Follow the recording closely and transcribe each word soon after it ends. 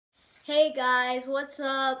Hey guys, what's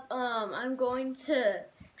up? I'm going to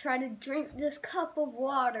try to drink this cup of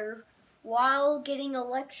water while getting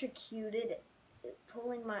electrocuted.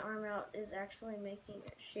 Pulling my arm out is actually making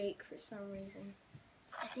it shake for some reason.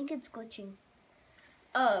 I think it's glitching.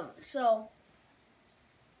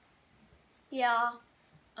 Yeah.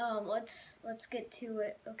 Let's get to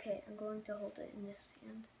it. Okay, I'm going to hold it in this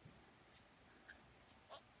hand.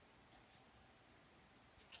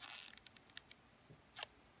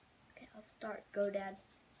 Okay, I'll start. Go, Dad.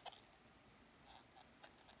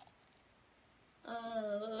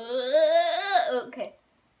 Okay.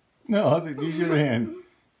 No, I'll use your hand.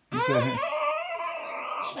 Use that hand.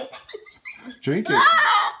 Drink it.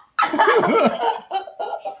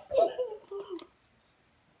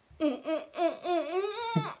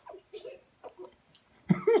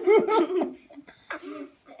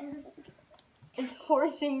 It's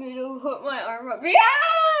forcing me to put my arm up.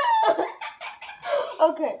 Yeah!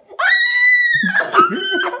 Okay.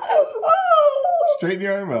 Straighten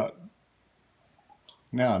your arm out.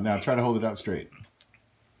 Now try to hold it out straight.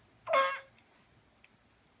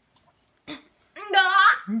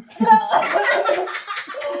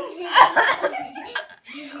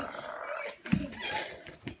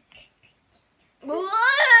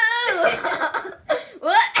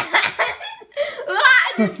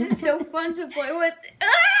 This is so fun to play with.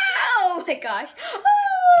 Oh my gosh.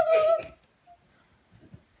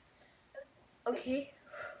 Okay.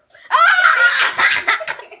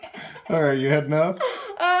 Alright, you had enough?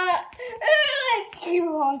 Let's keep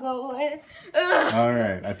on going.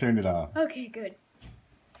 Alright, I turned it off. Okay, good.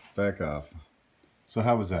 Back off. So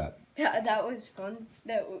how was that? That was fun.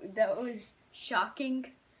 That was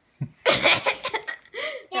shocking.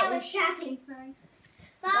 That was shocking fun.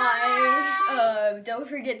 Bye. Don't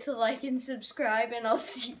forget to like and subscribe, and I'll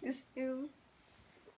see you soon.